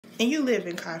And you live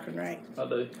in Cochran, right? I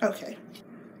do. Okay.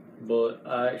 But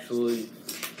I actually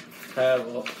have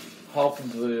a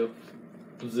Hawkinsville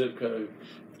zip code.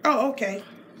 Oh, okay.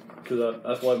 Because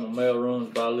that's why my mail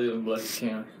runs, but I live in Bleckley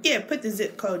County. Yeah, put the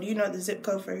zip code. Do you know the zip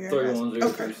code for your house?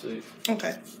 31036.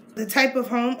 Okay. The type of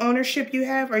home ownership you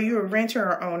have, are you a renter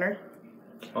or owner?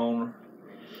 Owner.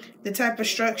 The type of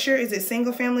structure, is it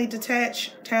single family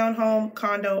detached, townhome,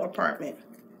 condo, apartment?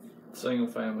 Single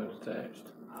family detached.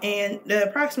 And the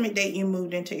approximate date you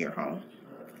moved into your home?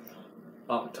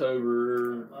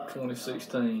 October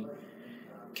 2016.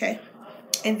 Okay.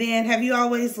 And then have you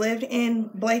always lived in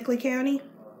Bleckley County?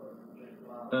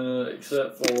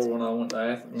 Except for when I went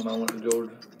to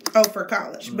Georgia. Oh, for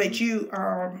college. But you've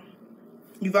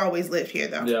always lived here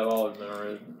though. Yeah, I've always been a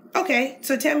resident. Okay.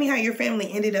 So tell me how your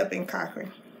family ended up in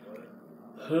Cochran.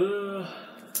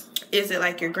 Is it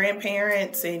like your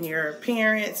grandparents and your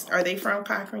parents? Are they from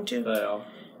Cochran too? They are.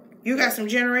 You got some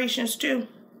generations too?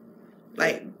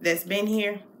 Like that's been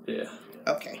here? Yeah.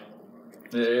 Okay.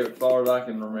 Yeah, as far as I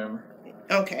can remember.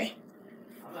 Okay.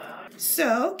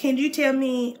 So, can you tell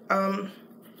me a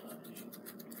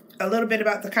little bit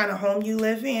about the kind of home you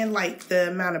live in, like the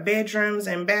amount of bedrooms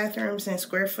and bathrooms and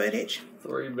square footage?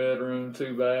 3 bedroom,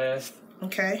 2 bath.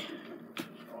 Okay.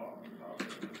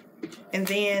 And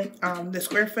then the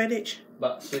square footage?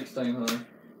 About 1,600.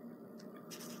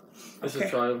 It's okay. a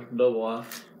trailer, double wide.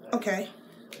 Okay.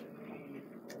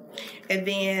 And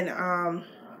then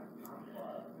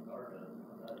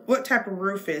what type of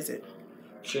roof is it?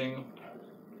 Shingle.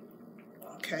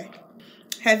 Okay.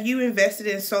 Have you invested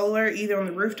in solar either on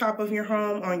the rooftop of your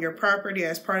home, on your property,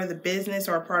 as part of the business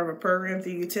or part of a program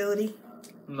through utility?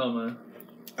 No, man.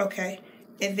 Okay.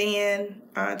 And then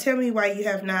tell me why you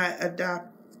have not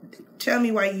Tell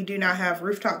me why you do not have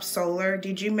rooftop solar.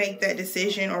 Did you make that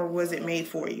decision or was it made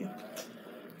for you?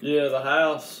 Yeah, the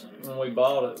house, when we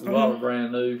bought it, we bought it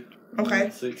brand new. Okay.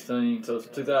 16, so it's a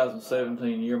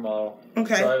 2017 year model.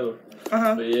 Okay. Trailer.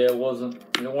 Uh-huh. But yeah, it wasn't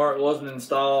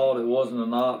installed, it wasn't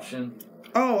an option.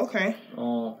 Oh, okay.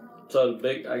 So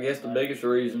I guess the biggest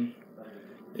reason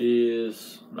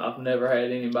is I've never had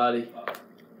anybody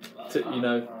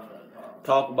to,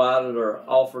 talk about it or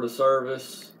offer the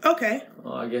service. Okay.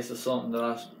 I guess it's something that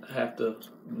I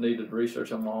need to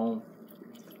research on my own.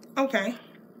 Okay.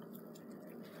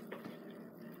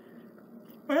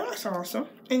 Well, that's awesome.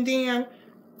 And then,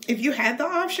 if you had the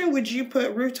option, would you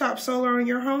put rooftop solar on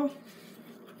your home?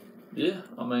 Yeah,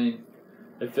 I mean,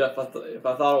 if I thought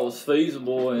it was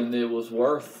feasible and it was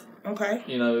worth, okay,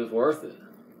 it was worth it.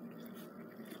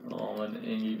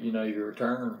 And you get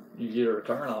a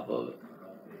return off of it.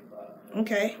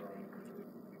 Okay.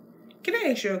 Can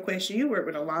I ask you a question? You work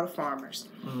with a lot of farmers.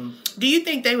 Mm-hmm. Do you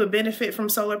think they would benefit from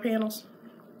solar panels?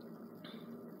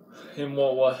 In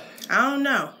what way? I don't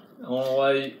know. The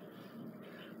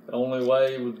only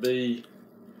way would be,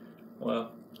 the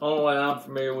only way I'm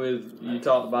familiar with, you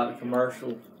talked about the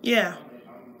commercial. Yeah.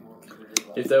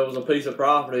 If there was a piece of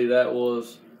property that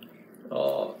wasn't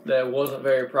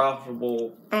very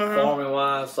profitable farming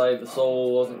wise, say the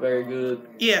soil wasn't very good.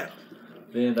 Yeah.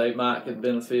 Then they could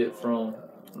benefit from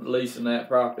leasing that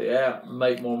property out and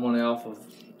make more money off of,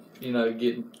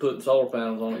 putting solar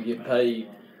panels on it, getting paid.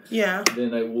 Yeah.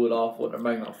 Than they would off what they're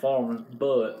making on farming.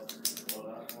 But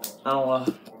I don't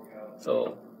know.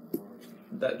 So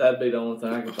that'd be the only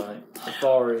thing I can think. As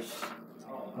far as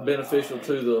beneficial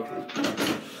to the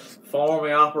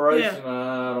farming operation,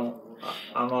 I'm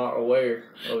not aware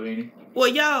of any. Well,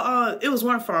 y'all, it was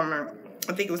one farmer,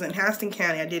 I think it was in Houston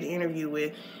County, I did an interview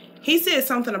with. He said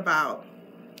something about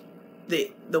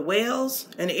the wells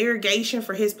and the irrigation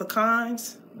for his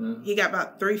pecans. Mm-hmm. He got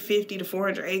about 350 to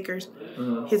 400 acres.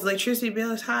 Mm-hmm. His electricity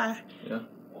bill is high. Yeah.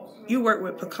 You work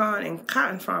with pecan and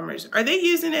cotton farmers. Are they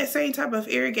using that same type of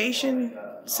irrigation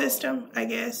system, I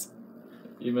guess?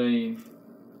 You mean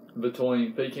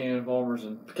between pecan farmers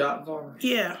and cotton farmers?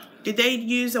 Yeah. Did they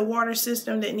use a water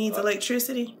system that needs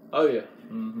electricity? Oh, yeah.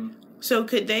 Mm-hmm. So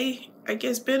could they, I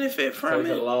guess, benefit from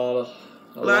it? A lot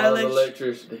of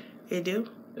electricity. They do?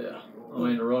 Yeah. I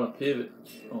mean, to run a pivot.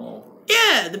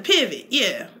 Yeah, the pivot,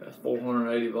 yeah. That's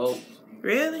 480 volts.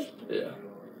 Really? Yeah.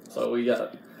 So you're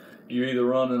either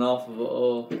running off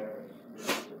of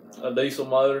a diesel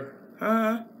motor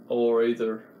or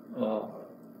either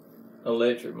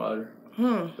electric motor.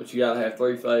 But you got to have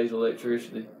 3-phase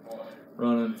electricity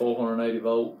running 480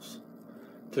 volts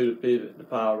to the pivot, to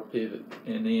power the pivot,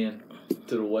 and then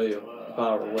to the well, to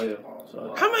power the well.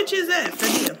 So how much is that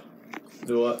for them?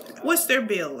 Do what? What's their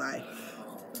bill like?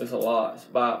 It's a lot. It's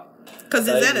about... Because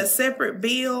is that a separate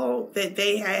bill that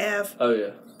they have? Oh,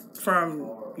 yeah. From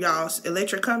y'all's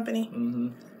electric company? Mm-hmm.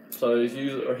 So it's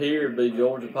usually, or here it'd be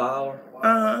Georgia Power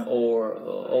or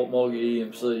Oakmulgee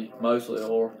EMC mostly,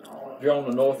 or if you're on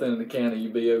the north end of the county,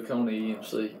 you'd be Oconee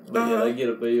EMC. But yeah, they get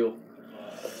a bill.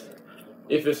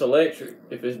 If it's electric,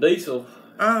 if it's diesel,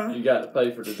 you got to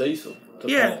pay for the diesel to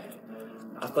pump.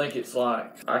 I think it's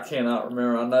like, I cannot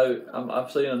remember. I know I'm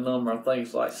seeing a number. I think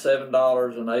it's like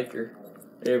 $7 an acre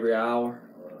every hour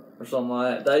or something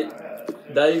like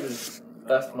that. David,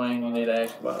 that's the man you need to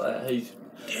ask about that.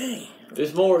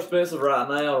 It's more expensive right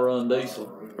now to run diesel.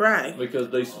 Right. Because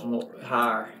diesel's more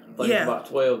higher. I think it's about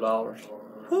 $12.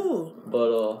 Ooh.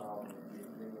 But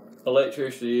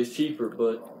electricity is cheaper,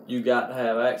 but you got to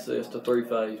have access to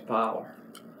three-phase power.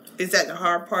 Is that the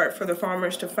hard part for the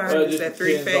farmers to find? Is that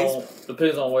three-phase?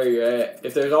 Depends on where you're at.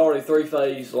 If there's already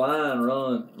three-phase line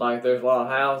run, like there's a lot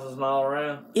of houses and all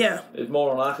around, it's more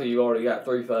than likely you already got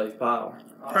three-phase power.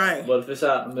 Right. But if it's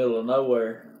out in the middle of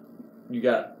nowhere,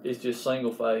 it's just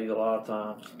single-phase a lot of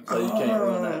times. So you can't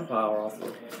run that power off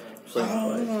of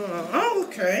single-phase. Oh,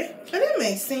 okay. Well, that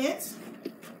makes sense.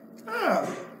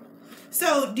 Oh.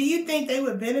 So do you think they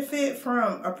would benefit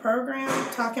from a program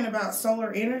talking about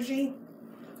solar energy?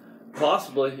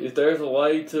 Possibly, if there is a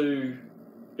way to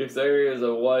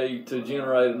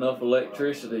generate enough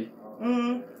electricity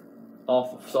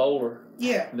off of solar,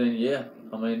 then yeah,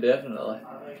 I mean definitely.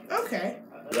 Okay.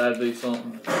 That'd be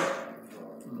something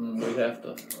we'd have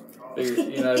to figure.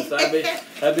 You know,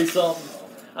 that'd be something.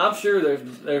 I'm sure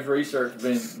there's research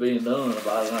being done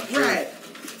about it. I'm sure. Right.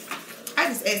 I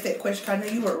just asked that question because I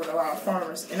know you work with a lot of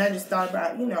farmers, and I just thought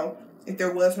about, if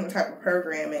there was some type of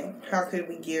programming, how could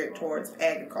we gear it towards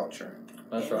agriculture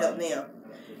and help them?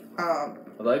 Well,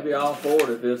 they'd be all for it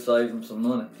if it saves them some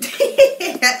money.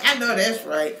 I know that's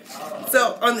right.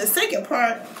 So on the second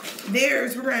part, we're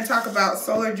going to talk about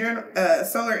solar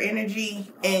energy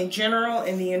in general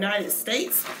in the United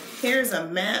States. Here's a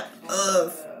map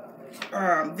of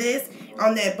this.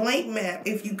 On that blank map,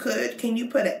 if you could, can you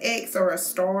put an X or a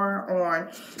star on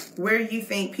where you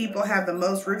think people have the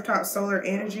most rooftop solar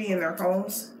energy in their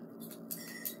homes?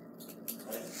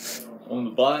 On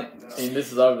the blank? And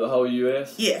this is over the whole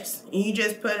U.S.? Yes. And you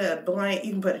just put a blank,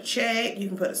 you can put a check, you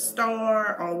can put a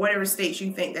star on whatever states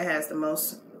you think that has the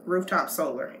most rooftop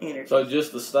solar energy. So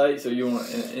just the states, or you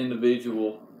want an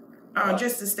individual?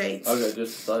 Just the states. Okay,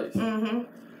 just the states. Mm-hmm.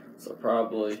 So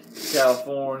probably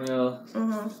California,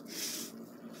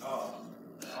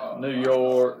 New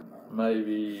York,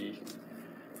 maybe.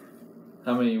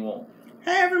 How many you want?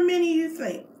 However many you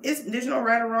think. There's no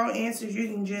right or wrong answers. You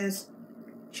can just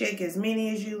check as many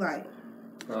as you like.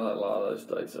 Probably a lot of those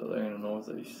states out there in the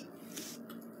Northeast.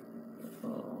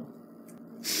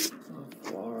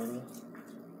 Florida.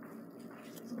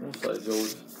 We'll say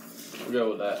Georgia. We'll go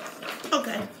with that.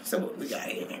 Okay. So what we got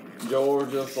here?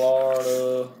 Georgia,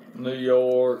 Florida, New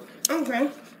York. Okay.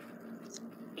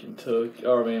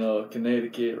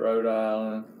 Connecticut, Rhode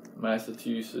Island,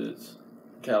 Massachusetts,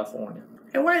 California.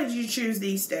 And why did you choose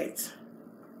these states?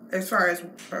 As far as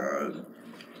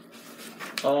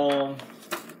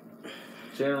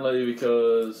generally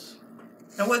because.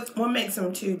 And what makes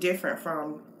them two different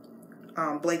from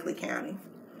Bleckley County?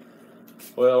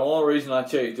 Well, the only reason I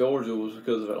checked Georgia was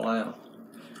because of Atlanta.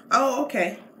 Oh,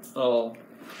 okay.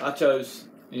 I chose,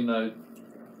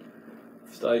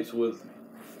 states with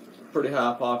pretty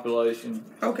high population.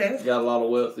 Okay. Got a lot of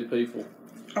wealthy people.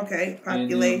 Okay,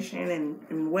 population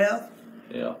and wealth.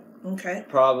 Yeah. Okay.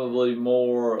 Probably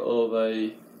more of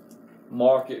a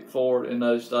market for it in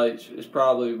those states. It's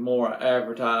probably more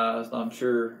advertised, I'm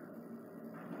sure,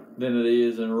 than it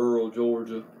is in rural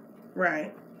Georgia.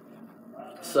 Right.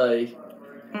 Say,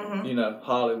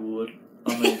 Hollywood.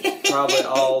 I mean, probably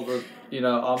all the,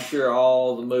 I'm sure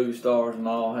all the movie stars and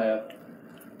all have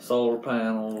solar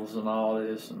panels and all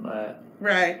this and that.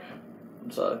 Right.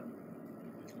 So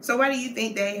why do you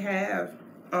think they have,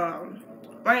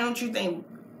 why don't you think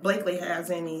Bleckley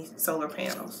has any solar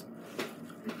panels?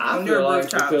 I feel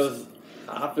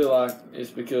like it's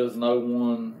because no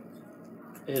one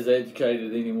has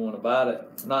educated anyone about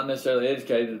it. Not necessarily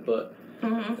educated, but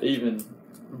even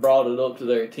brought it up to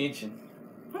their attention.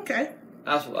 Okay.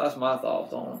 That's my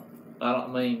thoughts on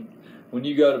it. When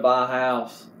you go to buy a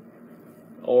house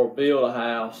or build a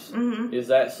house, is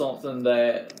that something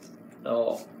that,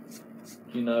 an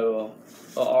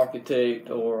architect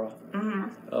or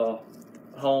a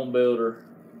home builder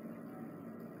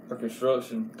or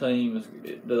construction team,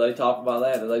 do they talk about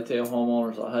that? Do they tell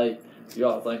homeowners, like, hey, you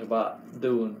ought to think about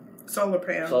doing solar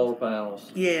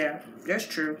panels? Yeah, that's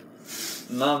true.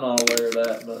 And I'm not aware of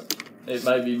that, but it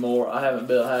may be more. I haven't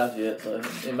built a house yet, so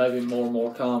it may be more and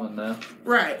more common now.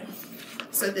 Right.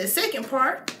 So the second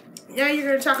part, now you're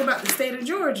going to talk about the state of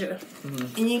Georgia.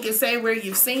 Mm-hmm. And you can say where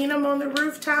you've seen them on the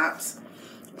rooftops,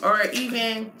 or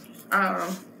even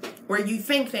where you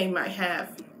think they might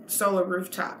have solar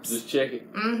rooftops. Just check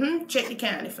it. Mm-hmm. Check the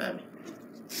county for me.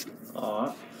 All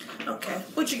right. Okay.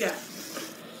 What you got?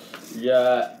 You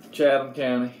got Chatham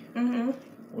County, mm-hmm.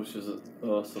 which is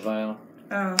Savannah,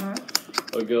 uh-huh.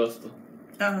 Augusta,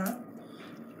 uh-huh.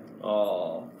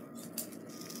 All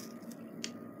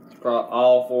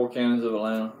 4 counties of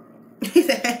Atlanta.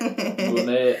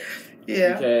 Gwinnett,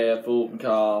 yeah. DeKalb, Fulton,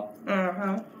 Cobb.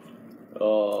 Uh-huh.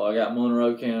 I got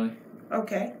Monroe County.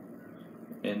 Okay.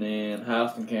 And then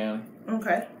Houston County.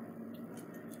 Okay.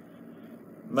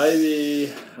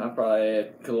 Maybe I'll probably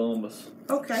add Columbus.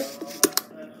 Okay.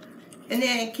 And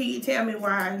then can you tell me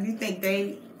why you think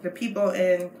the people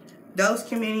in those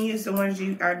communities, the ones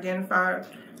you identified,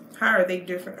 how are they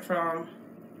different from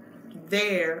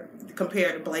there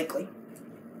compared to Bleckley?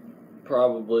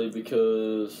 Probably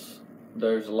because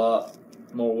there's a lot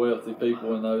more wealthy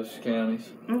people in those counties.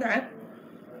 Okay.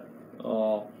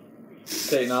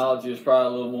 Technology is probably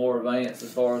a little more advanced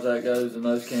as far as that goes in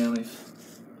those counties.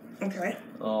 Okay.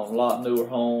 A lot newer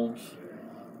homes.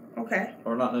 Okay.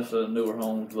 Or not necessarily newer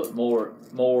homes, but more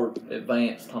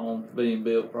advanced homes being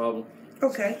built probably.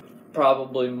 Okay.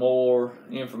 Probably more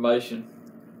information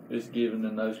is given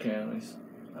in those counties,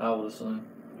 I would assume.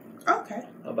 Okay.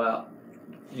 About,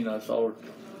 solar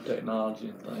technology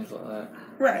and things like that.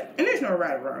 Right. And there's no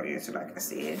right or wrong answer, like I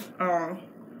said.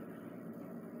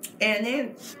 And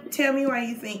then tell me why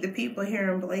you think the people here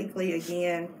in Bleckley,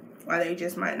 again, why they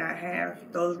just might not have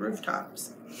those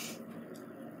rooftops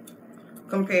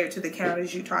compared to the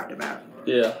counties you talked about.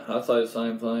 Yeah, I'd say the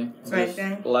same thing. Same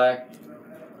thing? Lack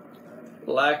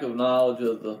of knowledge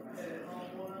of the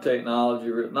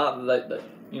technology. Not that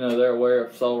they're aware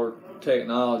of solar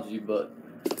technology, but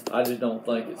I just don't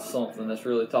think it's something that's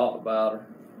really talked about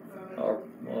or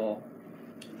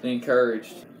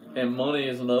encouraged. And money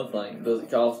is another thing. Does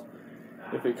it cost?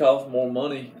 If it costs more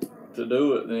money to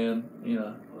do it, then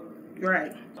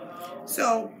Right.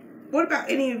 So, what about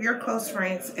any of your close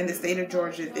friends in the state of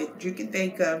Georgia that you can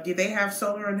think of? Do they have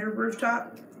solar on their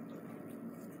rooftop?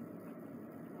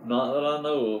 Not that I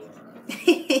know of.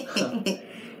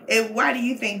 And why do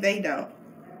you think they don't?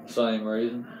 Same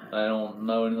reason. I don't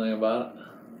know anything about it.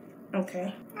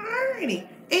 Okay. Alrighty.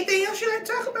 Anything else you'd like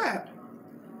to talk about?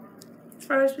 As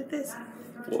far as with this?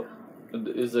 What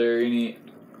is there any?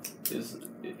 As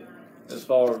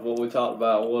far as what we talked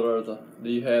about, do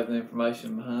you have the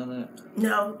information behind that?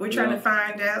 No, we're trying to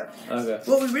find out. Okay.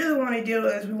 What we really want to do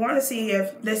is we want to see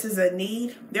if this is a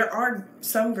need. There are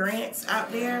some grants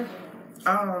out there.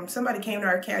 Somebody came to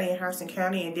our county in Houston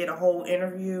County and did a whole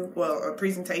interview, a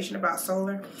presentation about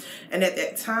solar. And at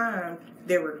that time,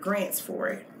 there were grants for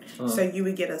it. Uh-huh. So you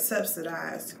would get a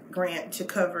subsidized grant to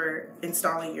cover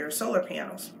installing your solar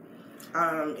panels.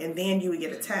 And then you would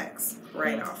get a tax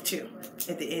write-off too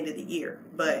at the end of the year.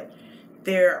 But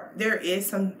there is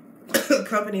some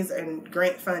companies and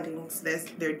grant fundings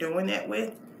that they're doing that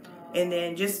with. And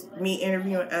then just me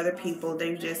interviewing other people,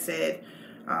 they've just said,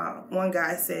 one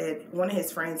guy said one of his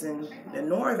friends in the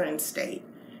northern state,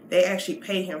 they actually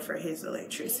pay him for his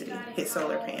electricity, his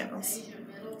solar panels.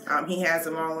 He has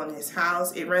them all on his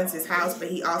house. It runs his house, but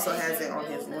he also has it on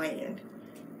his land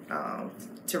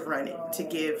to run it, to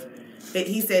give.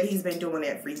 He said he's been doing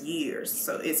that for years,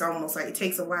 so it's almost like it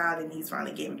takes a while, and he's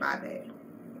finally getting buyback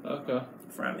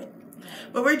from it.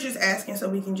 But we're just asking so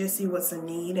we can just see what's the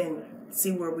need and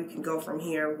see where we can go from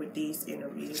here with these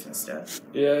interviews and stuff.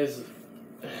 Yeah, is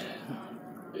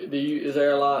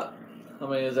there a lot?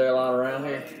 Is there a lot around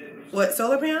here? What,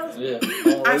 solar panels? Yeah.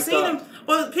 I've seen them.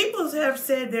 Well, people have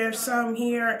said there's some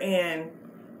here in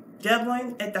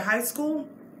Dublin at the high school.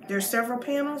 There's several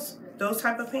panels, those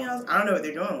type of panels. I don't know what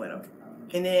they're doing with them.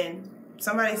 And then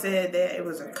somebody said that it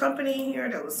was a company here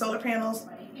that was solar panels.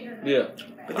 Yeah.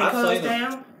 But they closed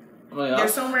down. They're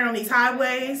somewhere on these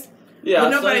highways. Yeah, but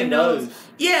I've nobody seen knows. those.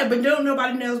 Yeah, but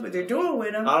nobody knows what they're doing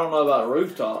with them. I don't know about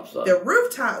rooftops, though. The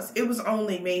rooftops, it was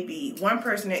only maybe one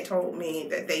person that told me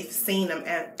that they've seen them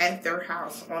at their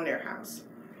house, on their house.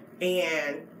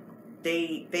 And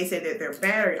they said that they're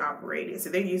battery operated, so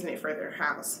they're using it for their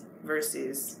house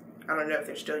versus, I don't know if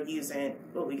they're still using,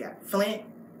 what we got, Flint?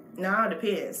 No, it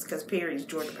depends, because Perry's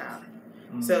Georgia Power.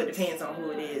 Mm-hmm. So it depends on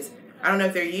who it is. I don't know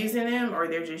if they're using them or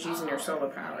they're just using their solar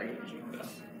power energy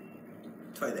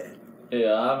for that.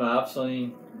 Yeah, I've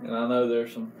seen, and I know there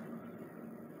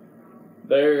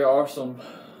are some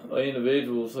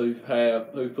individuals who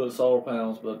put solar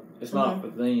panels, but it's not for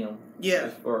them.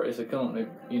 Yeah, it's a company,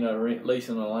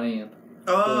 leasing the land,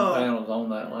 putting panels on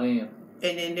that land,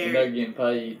 and then they're getting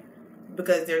paid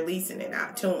because they're leasing it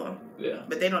out to them. Yeah.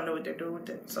 But they don't know what they're doing with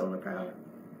the solar power.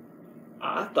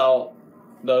 I thought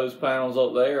those panels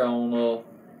up there on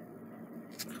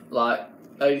like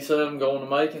 87 going to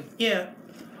Macon. Yeah.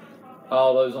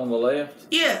 All those on the left.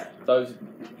 Yeah. Those,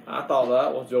 I thought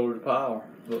that was Georgia Power,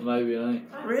 but maybe it ain't.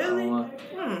 Really? I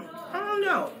don't know. I don't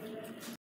know.